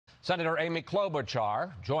Senator Amy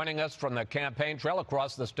Klobuchar joining us from the campaign trail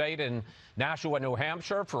across the state in Nashua, New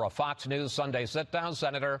Hampshire for a Fox News Sunday sit-down.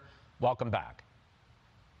 Senator, welcome back.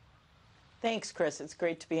 Thanks, Chris. It's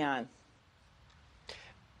great to be on.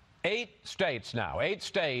 8 states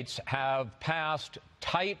have passed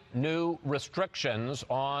tight new restrictions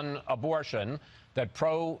on abortion that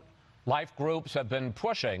pro-life groups have been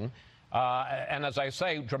pushing. And as I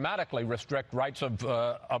say, dramatically restrict rights of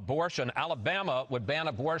abortion. Alabama would ban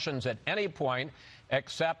abortions at any point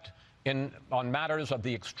except on matters of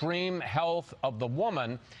the extreme health of the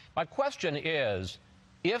woman. My question is,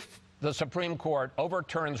 if the Supreme Court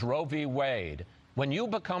overturns Roe v. Wade, when you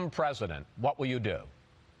become president, what will you do?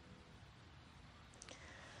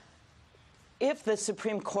 If the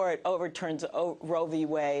Supreme Court overturns Roe v.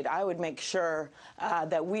 Wade, I would make sure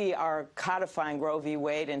that we are codifying Roe v.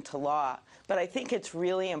 Wade into law. But I think it's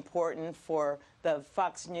really important for the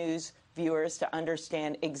Fox News viewers to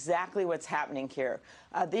understand exactly what's happening here.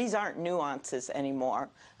 These aren't nuances anymore.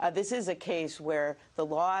 This is a case where the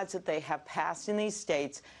laws that they have passed in these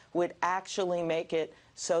states would actually make it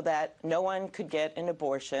so that no one could get an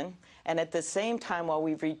abortion. And at the same time, while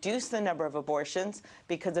we've reduced the number of abortions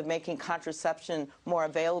because of making contraception more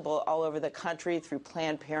available all over the country through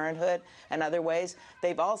Planned Parenthood and other ways,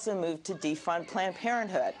 they've also moved to defund Planned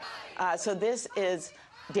Parenthood. So this is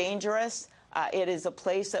dangerous. It is a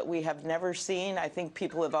place that we have never seen. I think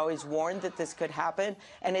people have always warned that this could happen,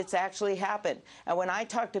 and it's actually happened. And when I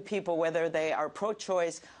talk to people, whether they are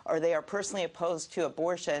pro-choice or they are personally opposed to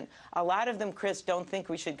abortion, a lot of them, Chris, don't think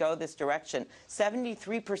we should go this direction.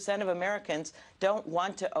 73% of Americans don't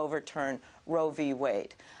want to overturn Roe v.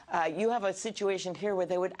 Wade. You have a situation here where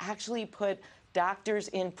they would actually put doctors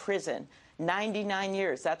in prison 99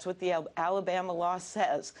 years. That's what the Alabama law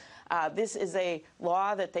says. This is a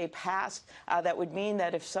law that they passed that would mean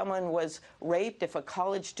that if someone was raped, if a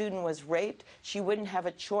college student was raped, she wouldn't have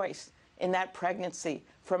a choice in that pregnancy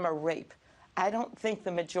from a rape. I don't think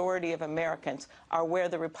the majority of Americans are where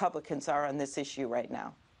the Republicans are on this issue right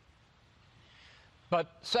now. But,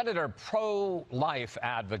 Senator, pro-life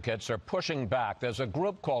advocates are pushing back. There's a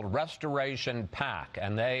group called Restoration PAC,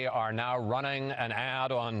 and they are now running an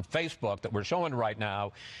ad on Facebook that we're showing right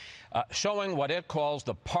now, showing what it calls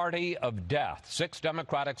the party of death. 6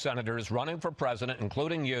 Democratic senators running for president,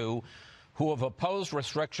 including you, who have opposed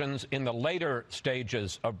restrictions in the later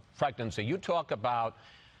stages of pregnancy. You talk about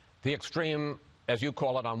the extreme, as you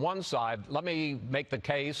call it, on one side. Let me make the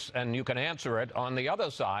case, and you can answer it, on the other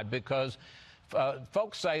side, because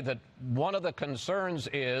folks say that one of the concerns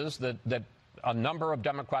is that a number of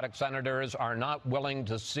Democratic senators are not willing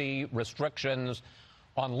to see restrictions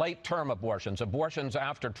on late-term abortions, abortions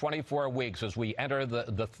after 24 weeks as we enter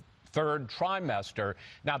the third trimester.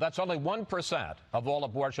 Now, that's only 1% of all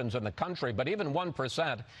abortions in the country, but even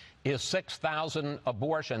 1% is 6,000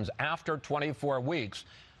 abortions after 24 weeks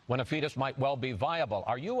when a fetus might well be viable.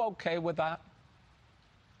 Are you okay with that?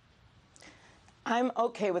 I'm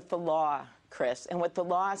okay with the law, Chris. And what the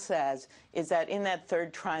law says is that in that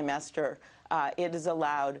third trimester, it is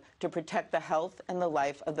allowed to protect the health and the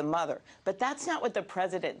life of the mother. But that's not what the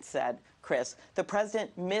president said, Chris. The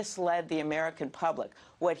president misled the American public.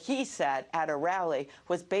 What he said at a rally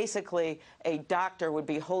was basically a doctor would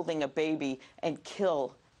be holding a baby and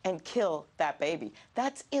kill that baby.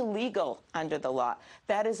 That's illegal under the law.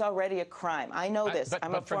 That is already a crime. I know this.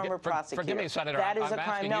 I'm a former prosecutor. Forgive me, Senator. That is a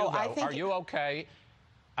crime. No, I think. Are you okay?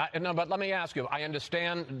 No, but let me ask you. I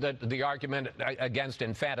understand the argument against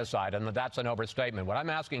infanticide, and that's an overstatement. What I'm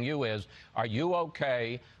asking you is, are you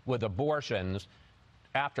okay with abortions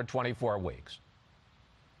after 24 weeks?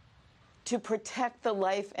 To protect the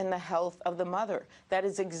life and the health of the mother. That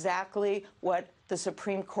is exactly what the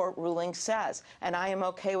Supreme Court ruling says, and I am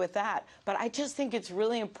okay with that. But I just think it's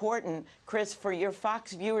really important, Chris, for your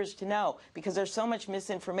Fox viewers to know, because there's so much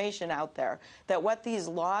misinformation out there, that what these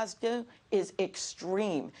laws do is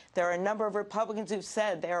extreme. There are a number of Republicans who've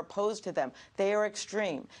said they are opposed to them. They are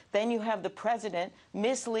extreme. Then you have the president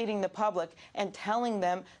misleading the public and telling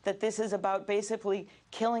them that this is about basically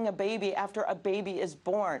killing a baby after a baby is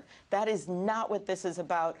born. That is not what this is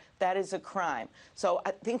about. That is a crime. So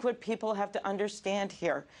I think what people have to understand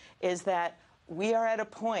here is that we are at a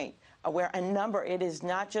point where it is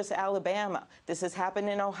not just Alabama. This has happened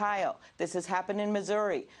in Ohio. This has happened in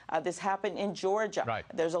Missouri. This happened in Georgia. Right.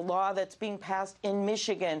 There's a law that's being passed in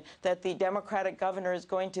Michigan that the Democratic governor is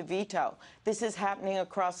going to veto. This is happening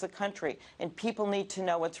across the country, and people need to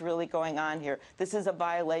know what's really going on here. This is a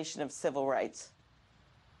violation of civil rights.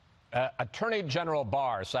 Attorney General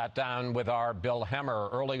Barr sat down with our Bill Hemmer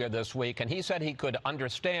earlier this week, and he said he could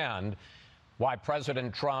understand why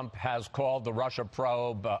President Trump has called the Russia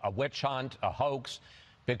probe a witch hunt, a hoax,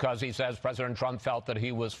 because he says President Trump felt that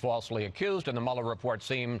he was falsely accused, and the Mueller report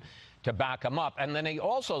seemed to back him up. And then he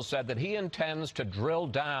also said that he intends to drill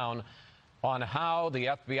down on how the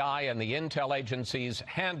FBI and the intel agencies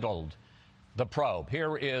handled the probe.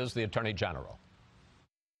 Here is the Attorney General.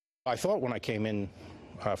 I thought when I came in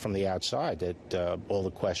from the outside that all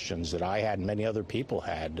the questions that I had and many other people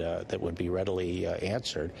had that would be readily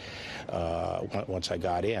answered once I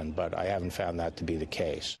got in, but I haven't found that to be the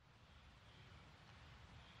case.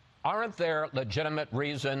 Aren't there legitimate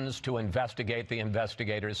reasons to investigate the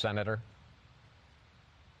investigators, Senator?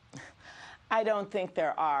 I don't think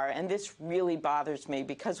there are, and this really bothers me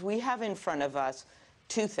because we have in front of us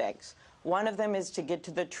two things. One of them is to get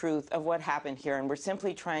to the truth of what happened here, and we're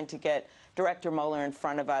simply trying to get Director Mueller in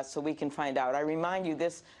front of us so we can find out. I remind you,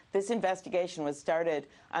 this investigation was started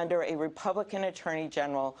under a Republican Attorney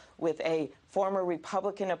General with a former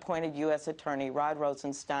Republican-appointed U.S. Attorney, Rod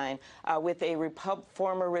Rosenstein, with a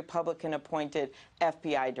former Republican-appointed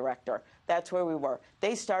FBI Director. That's where we were.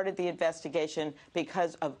 They started the investigation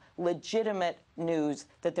because of legitimate news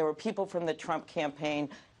that there were people from the Trump campaign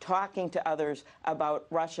talking to others about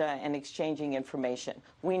Russia and exchanging information.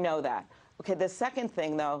 We know that. Okay, the second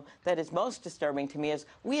thing, though, that is most disturbing to me is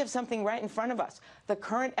we have something right in front of us. The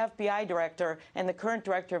current FBI director and the current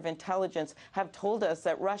director of intelligence have told us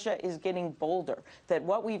that Russia is getting bolder, that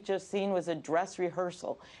what we've just seen was a dress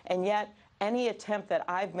rehearsal. And yet, any attempt that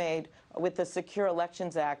I've made with the Secure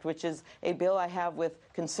Elections Act, which is a bill I have with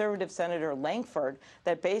conservative Senator Langford,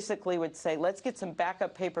 that basically would say, let's get some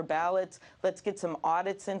backup paper ballots, let's get some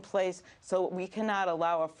audits in place so we cannot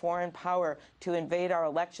allow a foreign power to invade our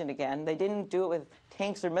election again. They didn't do it with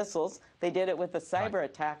tanks or missiles. They did it with a cyber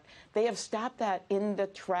attack. They have stopped that in the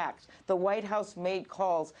tracks. The White House made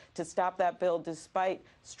calls to stop that bill despite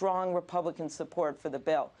strong Republican support for the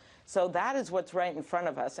bill. So that is what's right in front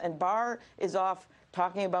of us. And Barr is off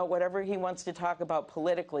talking about whatever he wants to talk about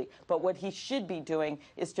politically. But what he should be doing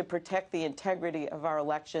is to protect the integrity of our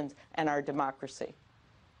elections and our democracy.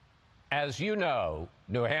 As you know,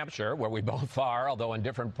 New Hampshire, where we both are, although in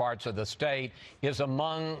different parts of the state, is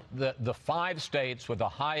among the 5 states with the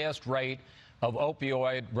highest rate of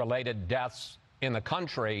opioid-related deaths in the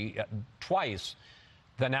country, twice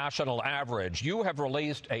the national average. You have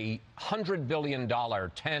released a $100 billion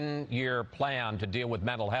 10-year plan to deal with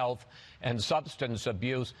mental health and substance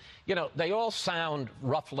abuse. You know, they all sound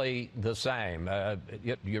roughly the same.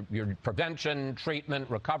 Your prevention, treatment,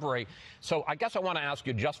 recovery. So I guess I want to ask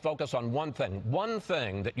you, just focus on one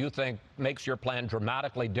thing that you think makes your plan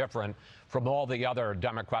dramatically different from all the other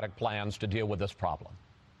Democratic plans to deal with this problem.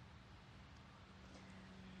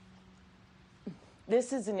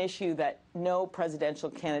 This is an issue that no presidential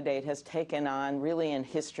candidate has taken on really in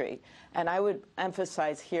history. And I would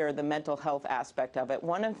emphasize here the mental health aspect of it.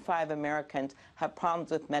 1 in 5 Americans have problems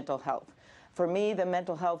with mental health. For me, the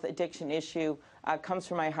mental health addiction issue comes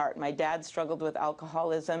from my heart. My dad struggled with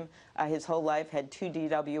alcoholism his whole life, had 2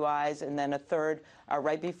 DWIs, and then a third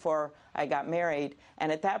right before I got married.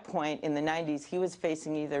 And at that point in the 90s, he was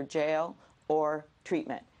facing either jail or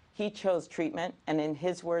treatment. He chose treatment, and in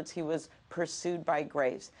his words, he was pursued by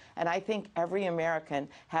grace. And I think every American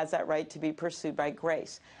has that right to be pursued by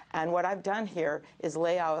grace. And what I've done here is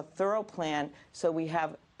lay out a thorough plan so we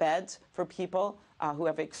have beds for people who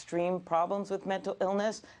have extreme problems with mental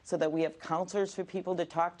illness, so that we have counselors for people to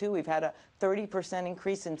talk to. We've had a 30%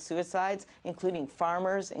 increase in suicides, including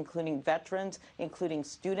farmers, including veterans, including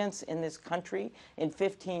students in this country in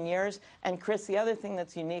 15 years. And Chris, the other thing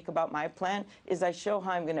that's unique about my plan is I show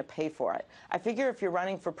how I'm going to pay for it. I figure if you're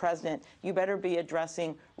running for president, you better be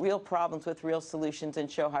addressing real problems with real solutions and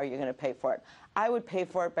show how you're going to pay for it. I would pay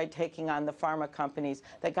for it by taking on the pharma companies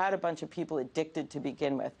that got a bunch of people addicted to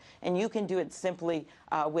begin with. And you can do it simply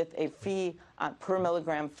with a fee, per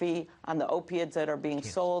milligram fee on the opiates that are being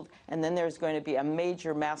sold. And then there's going to be a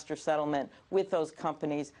major master settlement with those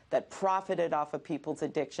companies that profited off of people's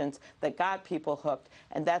addictions, that got people hooked.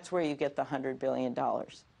 And that's where you get the $100 billion.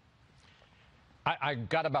 I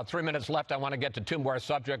got about 3 minutes left. I want to get to 2 more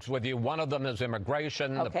subjects with you. One of them is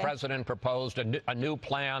immigration. Okay. The president proposed a new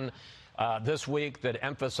plan this week that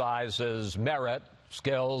emphasizes merit,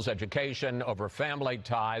 skills, education over family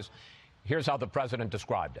ties. Here's how the president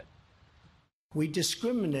described it. We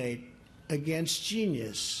discriminate against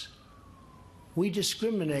genius. We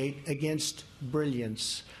discriminate against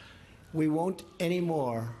brilliance. We won't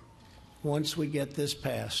anymore once we get this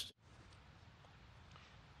passed.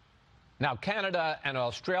 Now, Canada and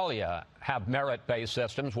Australia have merit-based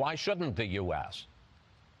systems. Why shouldn't the U.S.?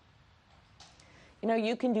 You know,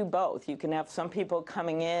 you can do both. You can have some people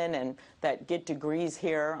coming in and that get degrees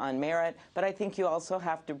here on merit, but I think you also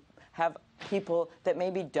have to have people that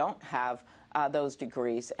maybe don't have those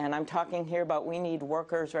degrees. And I'm talking here about we need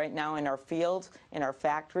workers right now in our fields, in our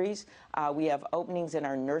factories. We have openings in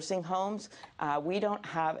our nursing homes. We don't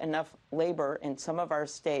have enough labor in some of our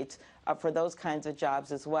states for those kinds of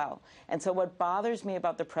jobs as well. And so what bothers me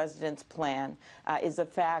about the president's plan is the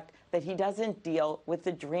fact that he doesn't deal with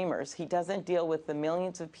the dreamers. He doesn't deal with the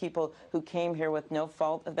millions of people who came here with no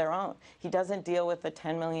fault of their own. He doesn't deal with the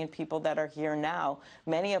 10 million people that are here now,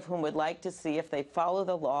 many of whom would like to see, if they follow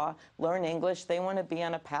the law, learn English, they want to be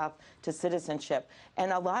on a path to citizenship.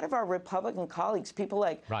 And a lot of our Republican colleagues, people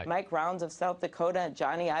like Mike Rounds of South Dakota and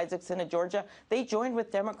Johnny Isaacson of Georgia, they joined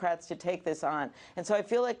with Democrats to take this on. And so I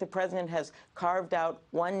feel like the president has carved out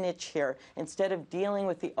one niche here instead of dealing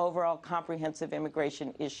with the overall comprehensive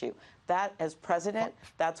immigration issue. That, as president,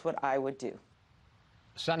 that's what I would do.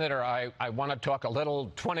 Senator, I want to talk a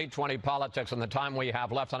little 2020 politics in the time we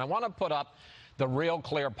have left, and I want to put up the Real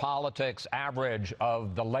Clear Politics average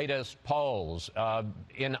of the latest polls.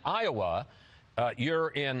 In Iowa, you're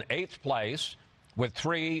in 8th place with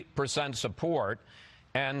 3% support,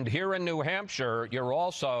 and here in New Hampshire, you're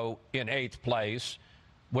also in 8th place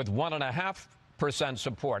with 1.5%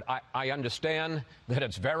 support. I understand that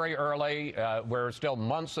it's very early. We're still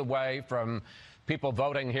months away from people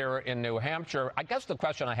voting here in New Hampshire. I guess the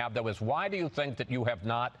question I have, though, is why do you think that you have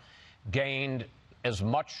not gained as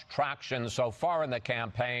much traction so far in the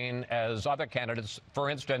campaign as other candidates? For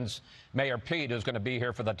instance, Mayor Pete, who's going to be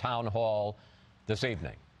here for the town hall this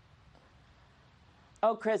evening.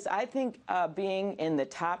 Oh, Chris, I think being in the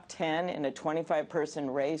top 10 in a 25-person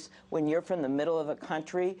race when you're from the middle of a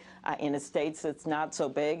country in a state that's not so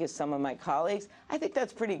big as some of my colleagues, I think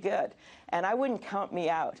that's pretty good. And I wouldn't count me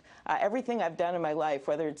out. Everything I've done in my life,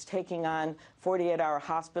 whether it's taking on 48-hour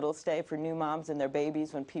hospital stay for new moms and their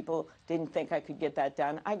babies when people didn't think I could get that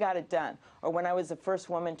done, I got it done. Or when I was the first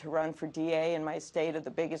woman to run for DA in my state of the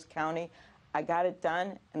biggest county, I got it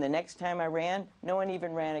done, and the next time I ran, no one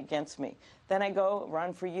even ran against me. Then I go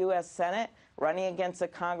run for U.S. Senate, running against a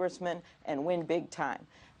congressman, and win big time.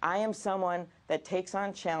 I am someone that takes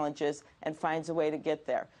on challenges and finds a way to get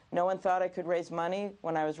there. No one thought I could raise money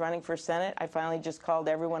when I was running for Senate. I finally just called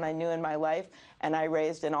everyone I knew in my life, and I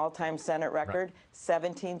raised an all-time Senate record,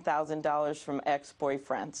 $17,000 from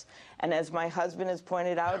ex-boyfriends. And as my husband has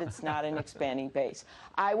pointed out, it's not an expanding base.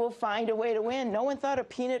 I will find a way to win. No one thought a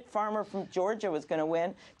peanut farmer from Georgia was going to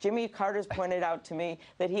win. Jimmy Carter's pointed out to me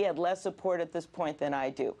that he had less support at this point than I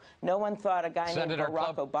do. No one thought a guy named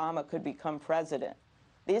Barack Obama could become president.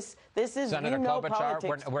 This is, Senator you know, Klobuchar,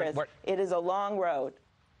 politics, Chris. It is a long road.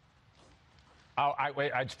 Oh,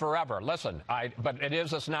 it's forever. Listen, but it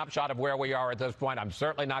is a snapshot of where we are at this point. I'm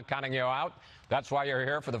certainly not counting you out. That's why you're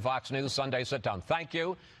here for the Fox News Sunday Sit Down. Thank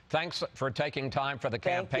you. Thanks for taking time for the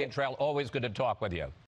campaign trail. Always good to talk with you.